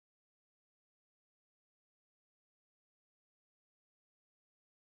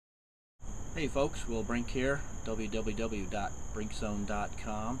Hey folks, Will Brink here,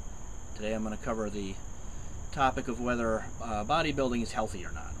 www.brinkzone.com. Today I'm going to cover the topic of whether bodybuilding is healthy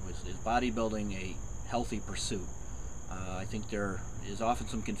or not. Is bodybuilding a healthy pursuit? I think there is often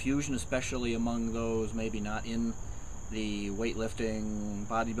some confusion, especially among those maybe not in the weightlifting,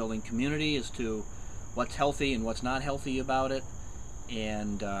 bodybuilding community, as to what's healthy and what's not healthy about it,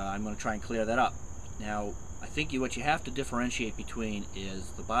 and I'm going to try and clear that up. Now, I think what you have to differentiate between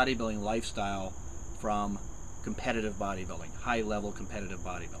is the bodybuilding lifestyle from competitive bodybuilding, high-level competitive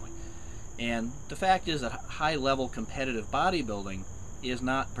bodybuilding. And the fact is that high-level competitive bodybuilding is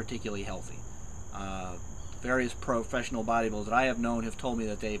not particularly healthy. Uh, Various professional bodybuilders that I have known have told me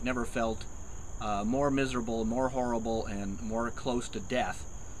that they've never felt more miserable, more horrible, and more close to death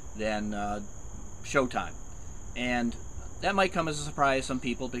than Showtime. And that might come as a surprise to some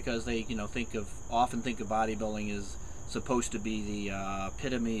people because they, often think of bodybuilding as supposed to be the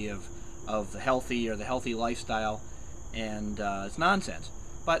epitome of the healthy or the healthy lifestyle, and it's nonsense.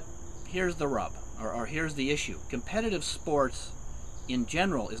 But here's the rub, or here's the issue: competitive sports, in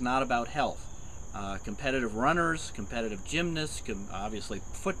general, is not about health. Competitive runners, competitive gymnasts, obviously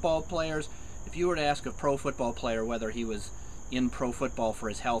football players. If you were to ask a pro football player whether he was in pro football for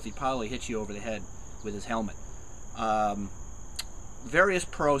his health, he'd probably hit you over the head with his helmet. Um, Various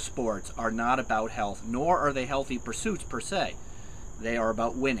pro sports are not about health, nor are they healthy pursuits per se. They are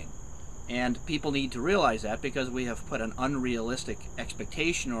about winning. And people need to realize that because we have put an unrealistic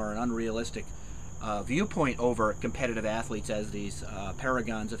expectation or an unrealistic viewpoint over competitive athletes as these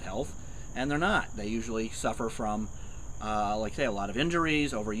paragons of health, and they're not. They usually suffer from, like I say, a lot of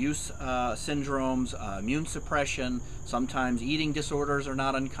injuries, overuse syndromes, immune suppression. Sometimes eating disorders are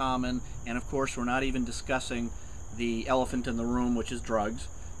not uncommon, and of course, we're not even discussing the elephant in the room, which is drugs,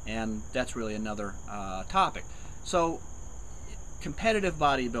 and that's really another topic. So, competitive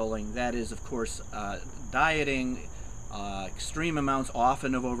bodybuilding, that is, of course, dieting, extreme amounts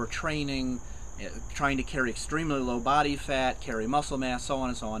often of overtraining, trying to carry extremely low body fat, carry muscle mass, so on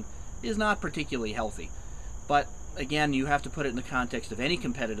and so on, is not particularly healthy. But again, you have to put it in the context of any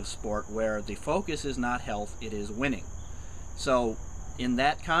competitive sport where the focus is not health, it is winning. So, in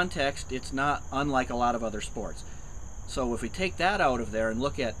that context, it's not unlike a lot of other sports. So if we take that out of there and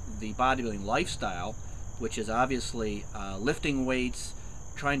look at the bodybuilding lifestyle, which is obviously lifting weights,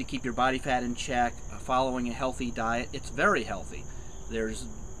 trying to keep your body fat in check, following a healthy diet, it's very healthy. There's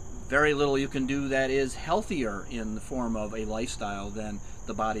very little you can do that is healthier in the form of a lifestyle than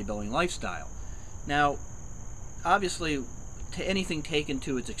the bodybuilding lifestyle. Now, obviously, anything taken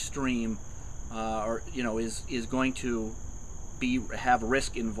to its extreme, is going to have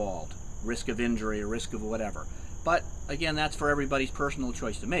risk involved, risk of injury or risk of whatever. But again, that's for everybody's personal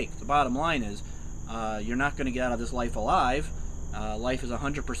choice to make. The bottom line is, you're not going to get out of this life alive. Life is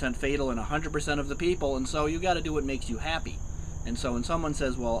 100% fatal in 100% of the people, and so you got to do what makes you happy. And so when someone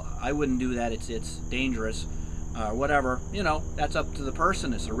says, "Well, I wouldn't do that; it's dangerous," whatever, that's up to the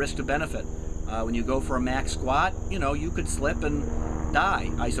person. It's a risk to benefit. When you go for a max squat, you could slip and die,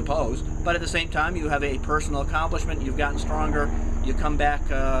 I suppose. But at the same time, you have a personal accomplishment. You've gotten stronger. You come back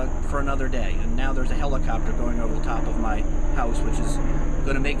for another day. And now there's a helicopter going over the top of my house, which is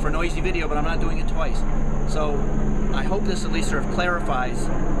going to make for a noisy video, but I'm not doing it twice. So I hope this at least sort of clarifies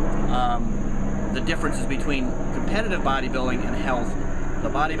the differences between competitive bodybuilding and health, the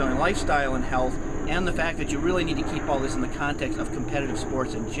bodybuilding lifestyle and health, and the fact that you really need to keep all this in the context of competitive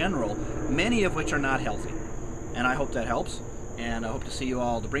sports in general, many of which are not healthy. And I hope that helps. And I hope to see you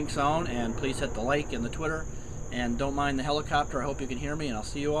all at the Brink Zone, and please hit the like and the Twitter, and don't mind the helicopter. I hope you can hear me, and I'll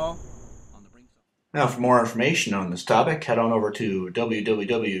see you all on the Brink Zone. Now, for more information on this topic, head on over to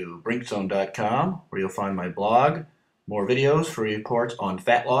www.brinkzone.com, where you'll find my blog, more videos, free reports on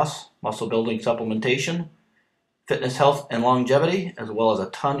fat loss, muscle building supplementation, fitness, health, and longevity, as well as a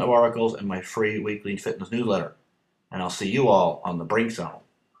ton of articles in my free weekly fitness newsletter. And I'll see you all on the Brink Zone.